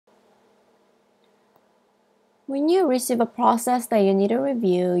When you receive a process that you need to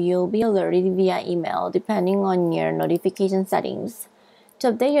review, you'll be alerted via email depending on your notification settings.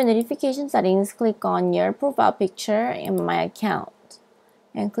 To update your notification settings, click on your profile picture in My Account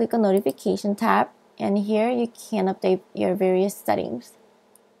and click on Notification tab, and here you can update your various settings.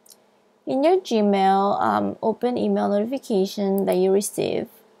 In your Gmail, open email notification that you receive.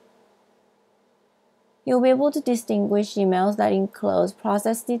 You'll be able to distinguish emails that include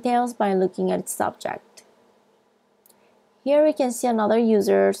process details by looking at its subject. Here we can see another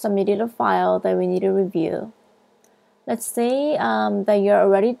user submitted a file that we need to review. Let's say that you're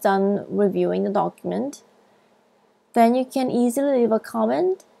already done reviewing the document. Then you can easily leave a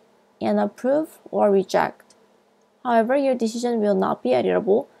comment and approve or reject. However, your decision will not be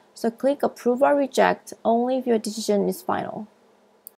editable, so click approve or reject only if your decision is final.